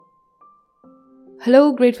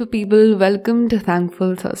Hello, grateful people. Welcome to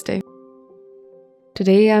Thankful Thursday.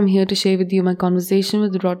 Today, I'm here to share with you my conversation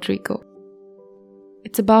with Rodrigo.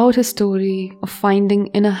 It's about his story of finding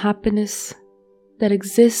inner happiness that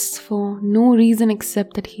exists for no reason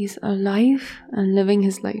except that he's alive and living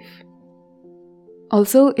his life.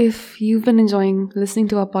 Also, if you've been enjoying listening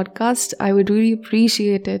to our podcast, I would really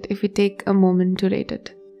appreciate it if you take a moment to rate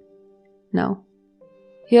it. Now,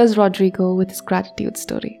 here's Rodrigo with his gratitude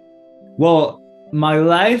story. Well, my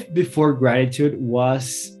life before gratitude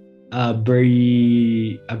was a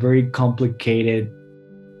very complicated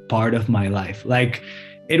part of my life. Like,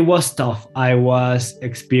 it was tough. I was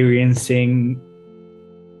experiencing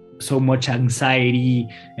so much anxiety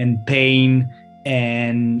and pain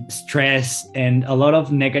and stress and a lot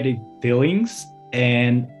of negative feelings,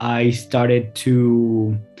 and I started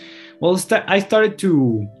to I started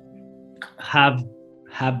to have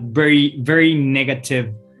very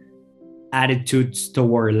negative attitudes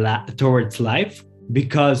towards life,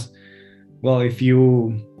 because, well, if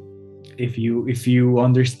you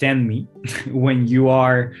understand me, when you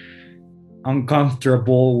are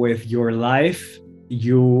uncomfortable with your life,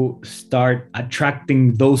 you start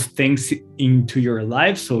attracting those things into your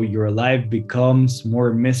life, so your life becomes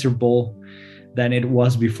more miserable than it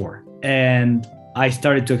was before. And I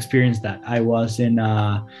started to experience that. I was in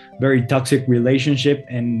a very toxic relationship,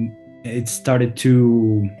 and it started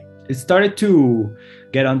to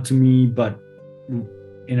get onto me, but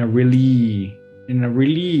in a really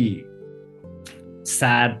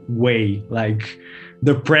sad way, like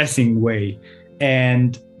depressing way.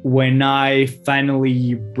 And when I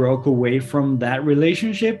finally broke away from that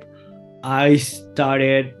relationship, I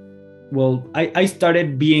started I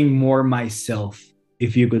started being more myself,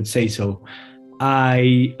 if you could say so.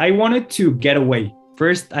 I wanted to get away.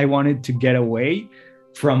 First, I wanted to get away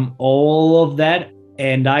from all of that,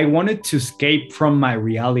 and I wanted to escape from my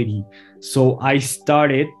reality. So I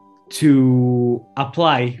started to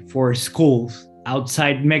apply for schools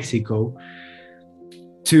outside Mexico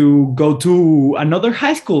to go to another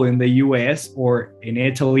high school in the US or in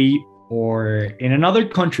Italy or in another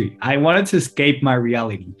country. I wanted to escape my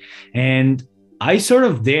reality. And I sort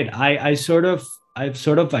of did. I've sort of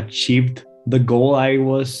achieved the goal I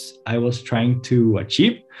was trying to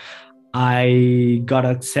achieve. I got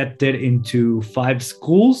accepted into 5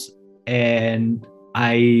 schools, and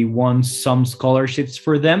I won some scholarships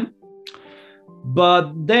for them.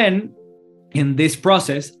 But then in this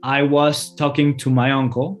process, I was talking to my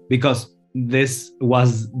uncle, because this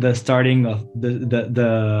was the starting of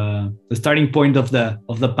the starting point of the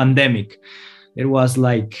pandemic. It was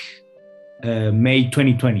like May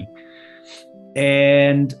 2020.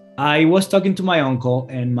 And I was talking to my uncle,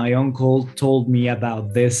 and my uncle told me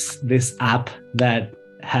about this app that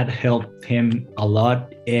had helped him a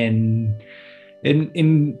lot in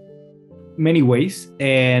many ways.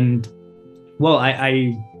 And, well,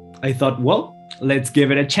 I thought, well, let's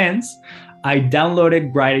give it a chance. I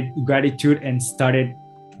downloaded gratitude and started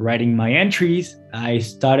writing my entries. I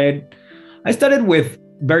started with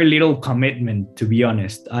very little commitment, to be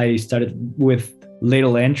honest. I started with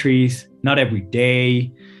little entries, not every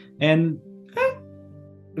day, and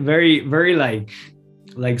very like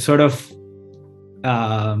sort of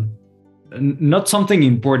not something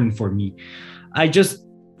important for me. I just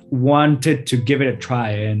wanted to give it a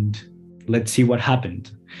try, and let's see what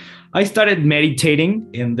happened. I started meditating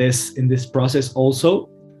in this process also,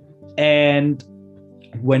 and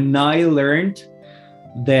when I learned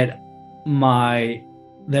that my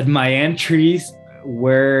entries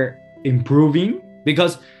were improving,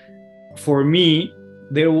 because for me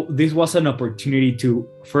this was an opportunity to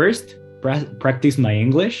first practice my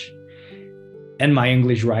English and my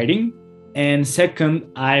English writing. And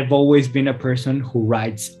second, I've always been a person who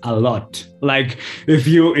writes a lot. Like, if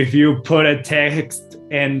you put a text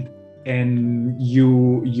and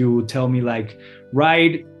you tell me, like,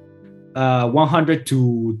 write 100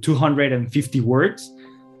 to 250 words,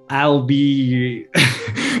 I'll be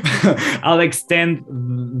I'll extend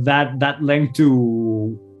that length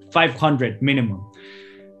to 500 minimum.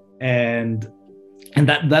 And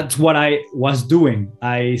that's what I was doing.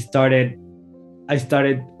 I started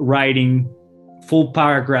writing full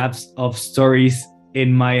paragraphs of stories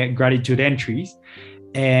in my gratitude entries,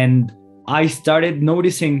 and I started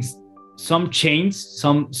noticing some change,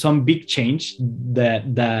 some big change that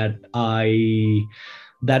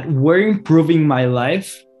were improving my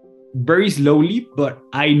life very slowly, but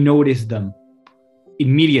I noticed them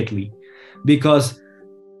immediately, because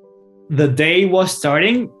the day was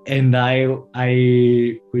starting, and I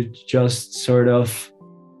would just sort of,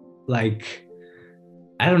 like,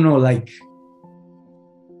 I don't know, like,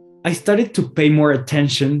 I started to pay more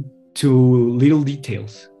attention to little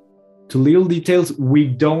details, we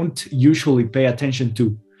don't usually pay attention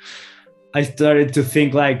to. I started to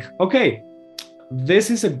think like, okay,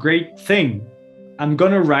 this is a great thing. I'm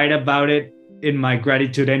gonna write about it in my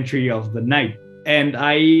gratitude entry of the night. And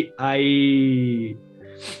I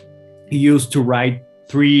used to write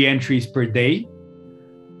 3 entries per day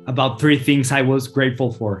about 3 things I was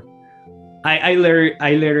grateful for. I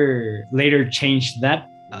later changed that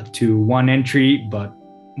to 1 entry, but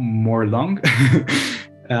more long.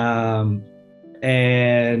 um,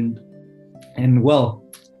 and well,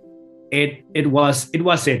 it was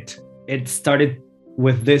it. It started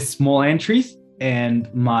with these small entries,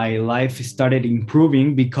 and my life started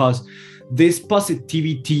improving because this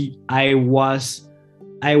positivity I was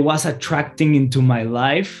attracting into my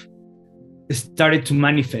life started to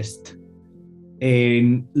manifest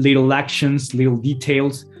in little actions, little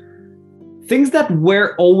details, things that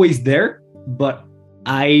were always there, but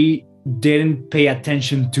I didn't pay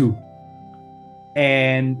attention to.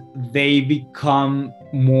 And they become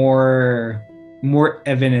more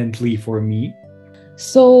evidently for me.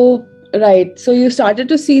 So, right. So you started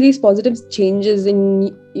to see these positive changes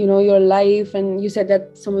in, your life, and you said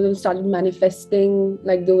that some of them started manifesting,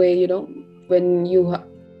 like the way, when you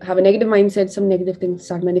have a negative mindset, some negative things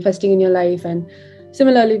start manifesting in your life, and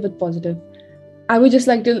similarly with positive. I would just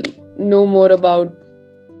like to know more about,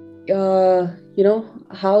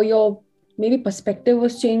 how your maybe perspective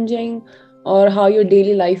was changing, or how your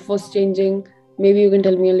daily life was changing. Maybe you can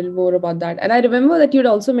tell me a little more about that. And I remember that you'd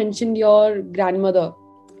also mentioned your grandmother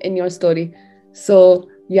in your story. So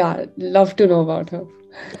yeah, love to know about her.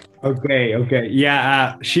 Okay,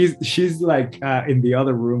 yeah. She's like in the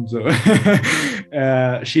other room, so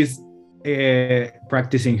she's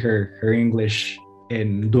practicing her English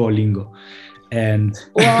in Duolingo, and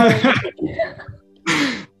Wow.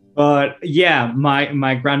 but yeah,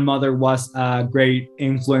 my grandmother was a great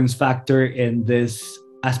influence factor in this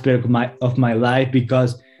aspect of my life,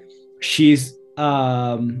 because she's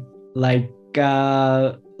like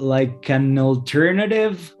an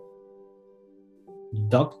alternative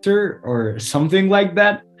doctor or something like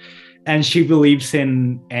that, and she believes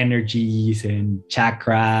in energies and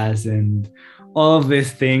chakras and all of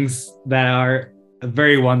these things that are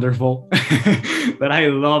very wonderful that I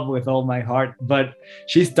love with all my heart. But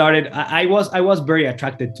she started I was very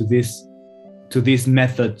attracted to these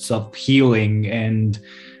methods of healing and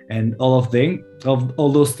all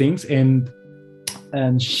those things, and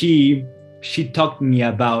she taught me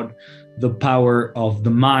about the power of the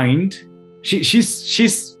mind.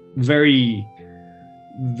 She's very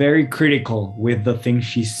very critical with the things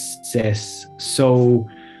she says, so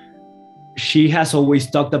she has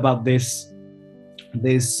always talked about these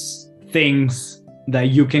things that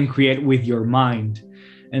you can create with your mind.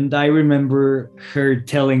 And I remember her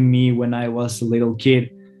telling me when I was a little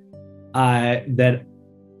kid, that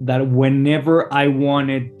whenever I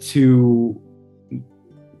wanted to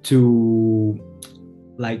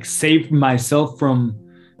like save myself from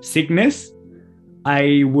sickness,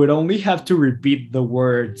 I would only have to repeat the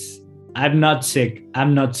words, I'm not sick,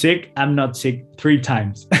 I'm not sick, I'm not sick, 3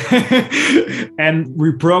 times and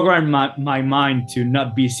reprogram my mind to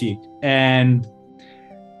not be sick. And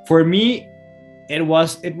for me, it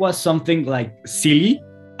was something like silly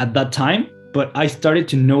at that time, but I started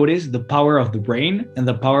to notice the power of the brain and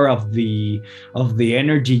the power of the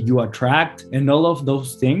energy you attract and all of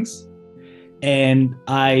those things. And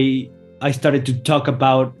I started to talk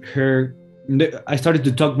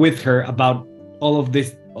with her about all of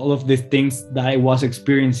these things that I was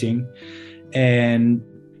experiencing. And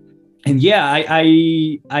yeah, I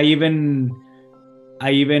even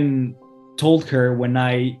told her when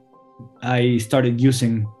I started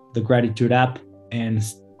using the gratitude app, and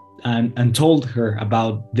told her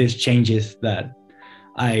about these changes that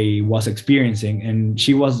I was experiencing, and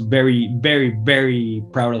she was very very very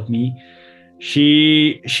proud of me.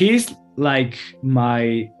 She's like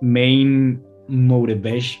my main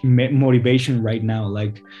motivation right now,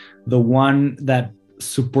 like the one that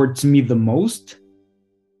supports me the most.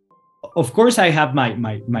 Of course I have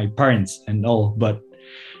my parents and all, but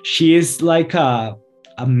she is like a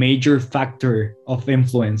major factor of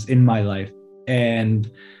influence in my life. And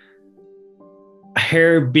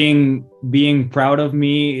her being proud of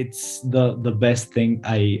me, it's the best thing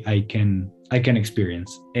I can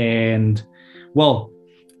experience. And well,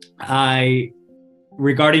 I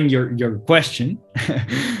regarding your question,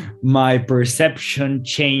 my perception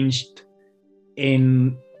changed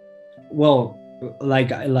in, well,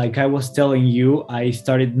 like I was telling you, I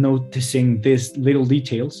started noticing these little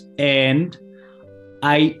details, and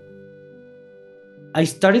I I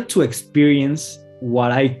started to experience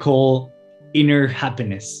what I call inner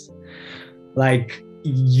happiness. Like,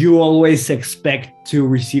 you always expect to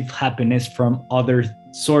receive happiness from other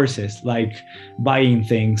sources, like buying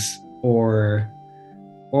things or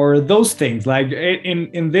those things. Like,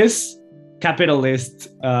 in this capitalist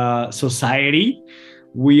society,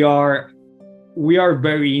 we are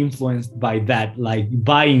very influenced by that, like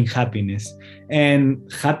buying happiness.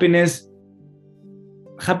 And happiness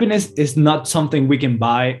is not something we can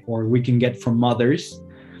buy or we can get from others.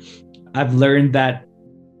 I've learned that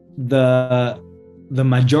the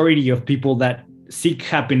majority of people that seek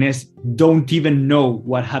happiness don't even know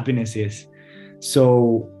what happiness is.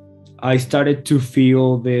 So I started to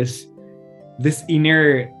feel this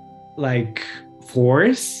inner, like,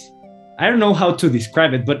 force. I don't know how to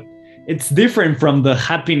describe it, but it's different from the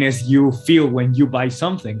happiness you feel when you buy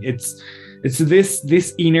something. It's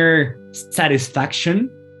this inner satisfaction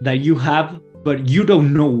that you have, but you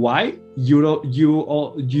don't know why. You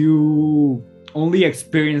only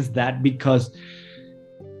experience that because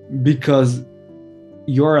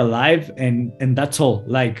you're alive, and that's all.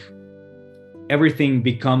 Like, everything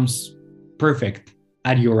becomes perfect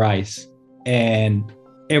at your eyes, and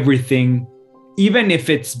everything, even if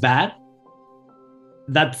it's bad,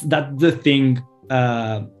 that's the thing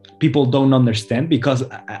people don't understand. Because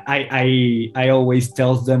I always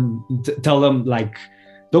tell them, like,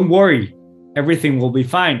 don't worry, everything will be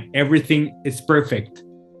fine, everything is perfect.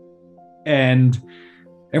 And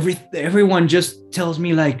everyone just tells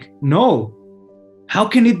me, like, no, how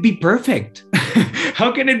can it be perfect?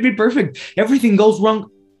 How can it be perfect? Everything goes wrong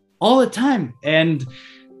all the time. And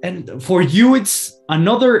for you, it's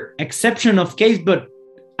another exception of case, but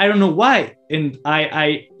I don't know why. And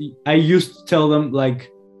I used to tell them, like,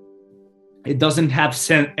 it doesn't have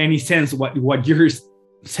any sense what you're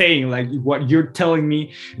saying, like what you're telling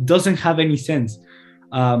me, it doesn't have any sense.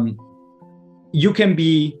 You can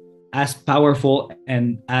be as powerful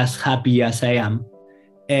and as happy as I am,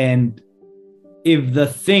 and if the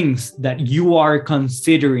things that you are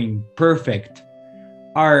considering perfect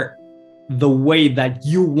are the way that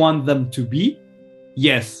you want them to be,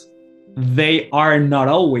 yes, they are not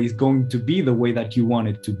always going to be the way that you want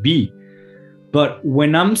it to be. But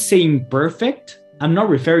when I'm saying perfect, I'm not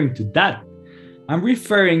referring to that. I'm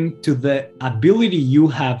referring to the ability you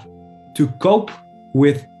have to cope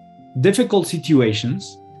with difficult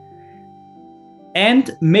situations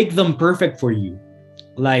and make them perfect for you.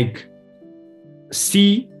 Like,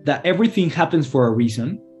 see that everything happens for a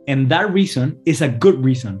reason, and that reason is a good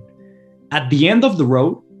reason. At the end of the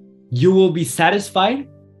road, you will be satisfied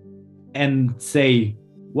and say,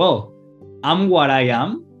 well, I'm what I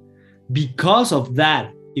am because of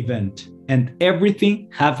that event, and everything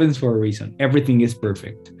happens for a reason. Everything is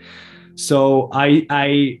perfect. So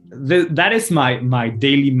that is my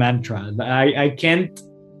daily mantra. I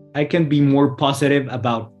can't be more positive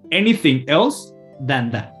about anything else than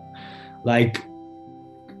that. Like,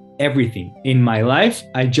 everything in my life,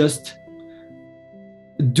 I just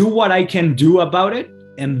do what I can do about it,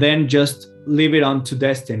 and then just leave it on to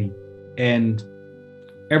destiny. And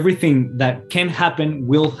everything that can happen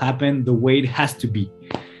will happen the way it has to be.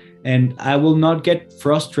 And I will not get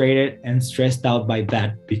frustrated and stressed out by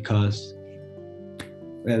that, because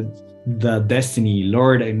the destiny,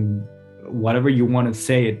 Lord, and whatever you want to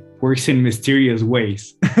say, it works in mysterious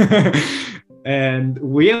ways. And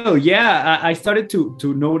I started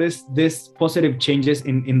to notice this positive changes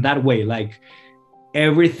in that way. Like,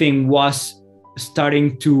 everything was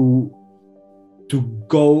starting to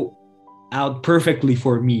go out perfectly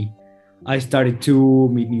for me. I started to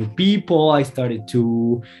meet new people. I started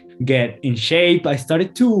to get in shape. I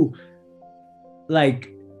started to,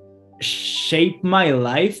 like, shape my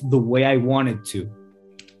life the way I wanted to.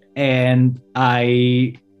 And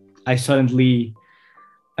I suddenly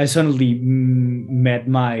met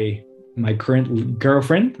my current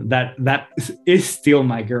girlfriend. That is still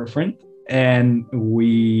my girlfriend, and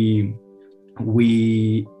we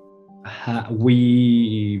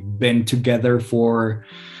been together for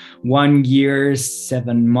 1 year,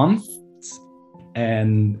 7 months,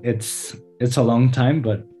 and it's a long time,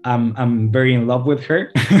 but I'm very in love with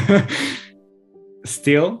her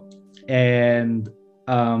still. And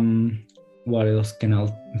what else can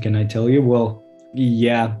I tell you? Well,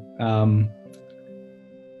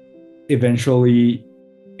 eventually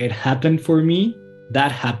it happened for me.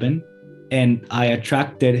 That happened, and I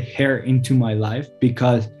attracted her into my life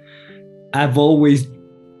because I've always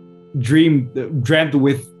dreamt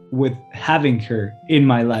with having her in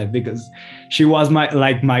my life, because she was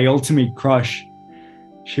my ultimate crush.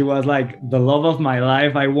 She was like the love of my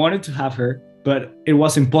life. I wanted to have her, but it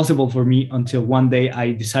was impossible for me until one day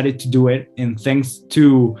I decided to do it. And thanks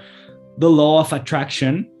to the law of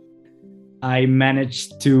attraction, I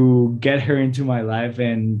managed to get her into my life,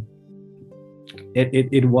 and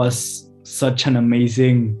it was such an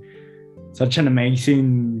amazing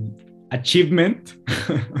achievement.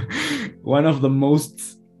 One of the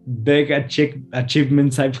most big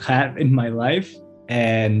achievements I've had in my life,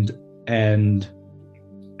 and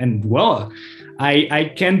well,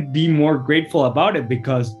 I can't be more grateful about it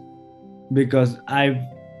because I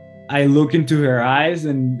look into her eyes,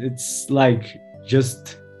 and it's like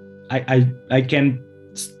just I can't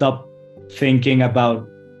stop thinking about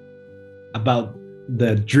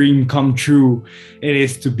the dream come true it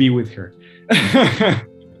is to be with her.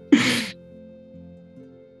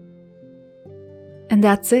 And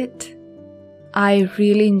that's it. I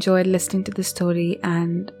really enjoyed listening to the story,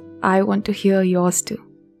 and I want to hear yours too.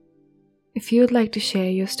 If you'd like to share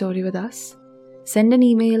your story with us, send an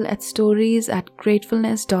email at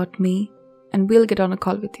stories@gratefulness.me and we'll get on a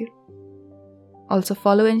call with you. Also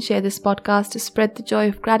follow and share this podcast to spread the joy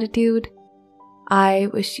of gratitude. I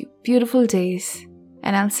wish you beautiful days,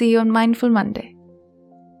 and I'll see you on Mindful Monday.